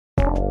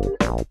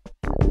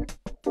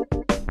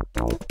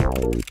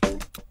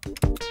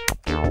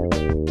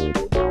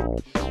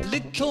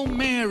Little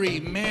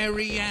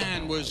Mary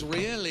Ann was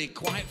really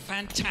quite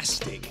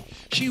fantastic.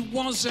 She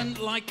wasn't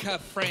like her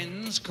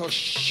friends, 'cause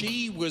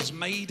she was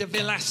made of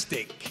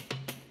elastic.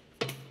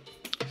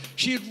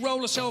 She'd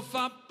roll herself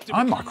up.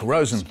 I'm Michael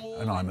Rosen,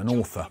 and I'm an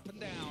author.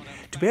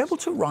 To be able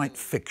to write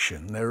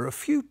fiction, there are a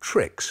few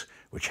tricks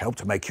which help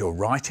to make your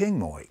writing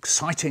more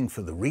exciting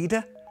for the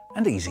reader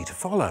and easy to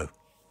follow.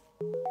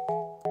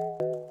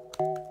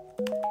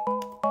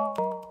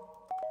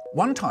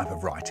 One type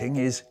of writing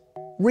is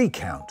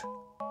recount.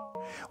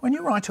 When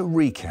you write a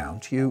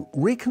recount, you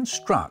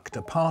reconstruct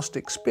a past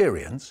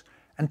experience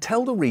and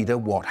tell the reader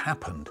what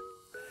happened.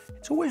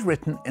 It's always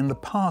written in the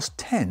past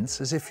tense,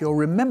 as if you're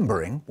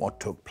remembering what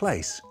took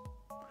place.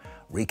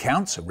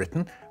 Recounts are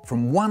written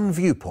from one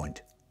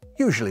viewpoint,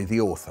 usually the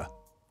author.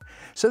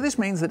 So this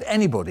means that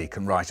anybody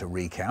can write a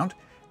recount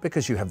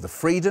because you have the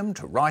freedom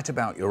to write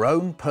about your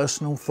own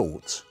personal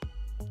thoughts.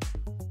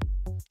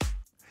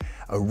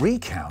 A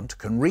recount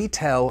can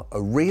retell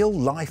a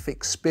real-life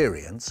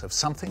experience of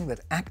something that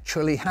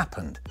actually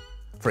happened.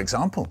 For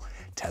example,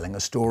 telling a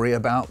story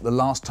about the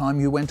last time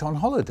you went on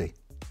holiday.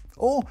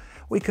 Or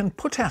we can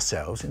put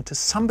ourselves into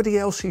somebody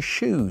else's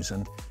shoes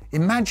and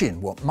imagine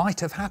what might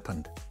have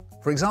happened.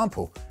 For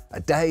example, a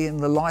day in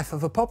the life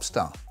of a pop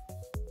star.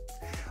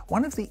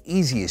 One of the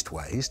easiest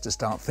ways to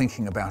start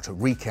thinking about a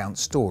recount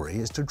story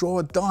is to draw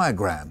a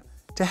diagram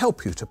to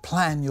help you to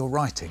plan your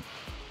writing.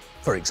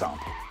 For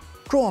example,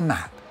 draw a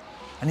map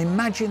and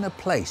imagine a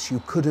place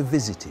you could have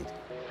visited.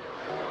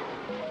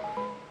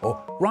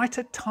 Or write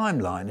a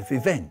timeline of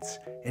events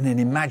in an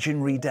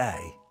imaginary day.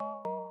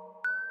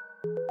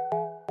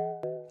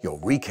 Your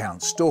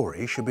recount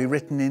story should be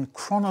written in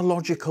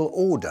chronological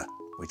order,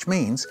 which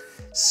means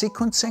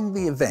sequencing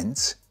the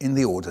events in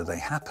the order they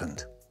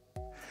happened.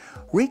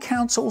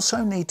 Recounts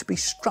also need to be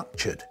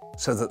structured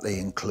so that they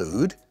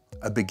include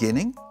a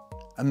beginning,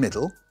 a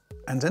middle,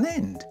 and an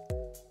end.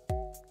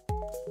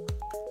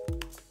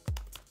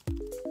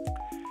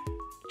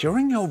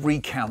 During your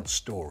recount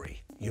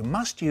story, you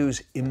must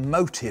use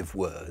emotive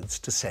words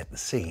to set the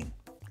scene.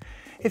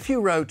 If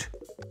you wrote,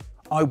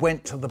 "I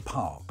went to the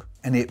park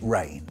and it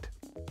rained,"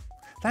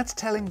 that's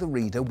telling the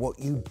reader what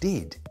you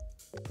did.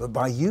 But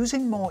by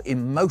using more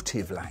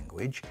emotive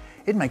language,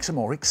 it makes a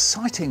more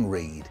exciting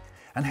read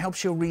and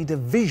helps your reader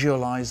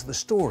visualize the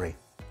story.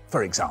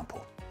 For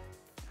example,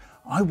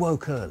 "I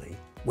woke early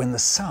when the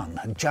sun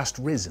had just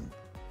risen,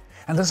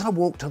 and as I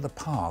walked to the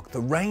park,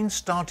 the rain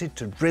started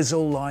to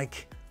drizzle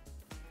like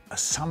a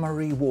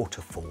summery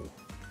waterfall."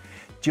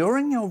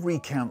 During your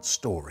recount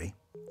story,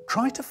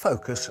 try to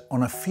focus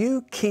on a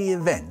few key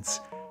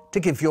events to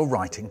give your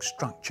writing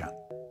structure.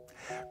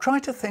 Try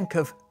to think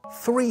of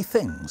 3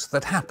 things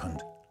that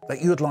happened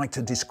that you'd like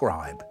to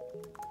describe.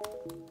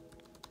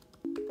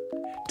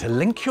 To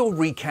link your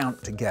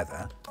recount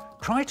together,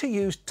 try to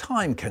use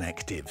time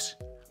connectives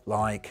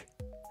like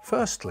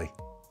firstly,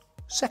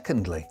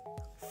 secondly,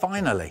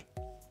 finally,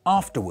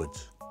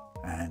 afterwards,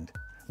 and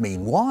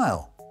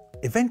meanwhile,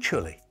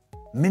 eventually,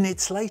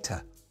 minutes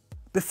later,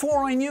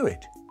 before I knew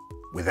it,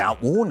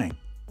 without warning,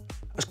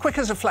 as quick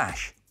as a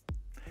flash.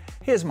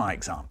 Here's my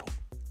example.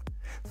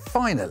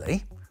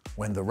 Finally,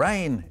 when the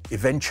rain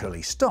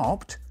eventually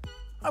stopped,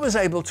 I was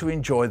able to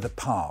enjoy the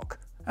park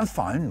and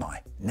find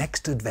my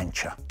next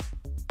adventure.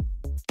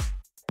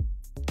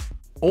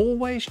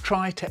 Always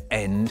try to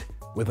end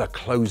with a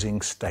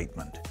closing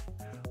statement.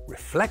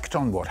 Reflect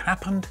on what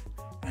happened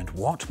and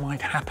what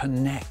might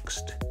happen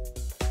next.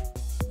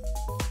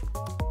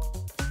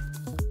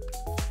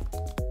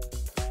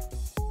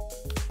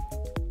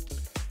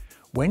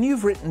 When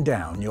you've written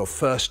down your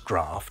first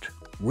draft,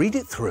 read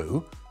it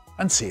through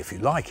and see if you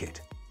like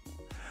it.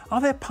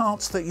 Are there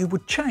parts that you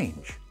would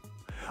change?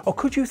 Or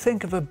could you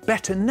think of a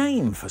better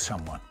name for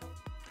someone?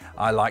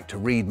 I like to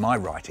read my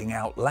writing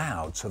out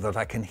loud so that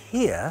I can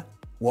hear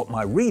what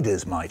my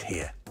readers might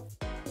hear.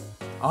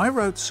 I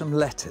wrote some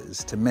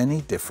letters to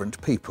many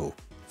different people,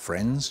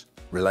 friends,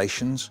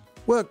 relations,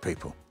 work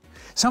people.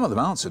 Some of them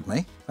answered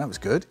me, that was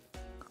good.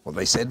 What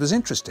they said was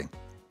interesting.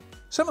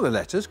 Some of the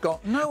letters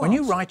got no answer. When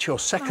you write your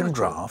second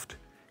draft,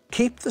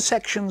 keep the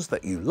sections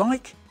that you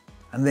like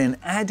and then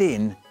add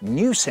in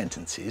new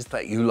sentences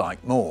that you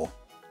like more.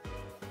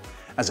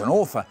 As an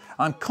author,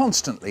 I'm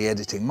constantly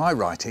editing my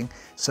writing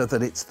so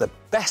that it's the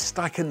best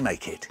I can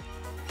make it.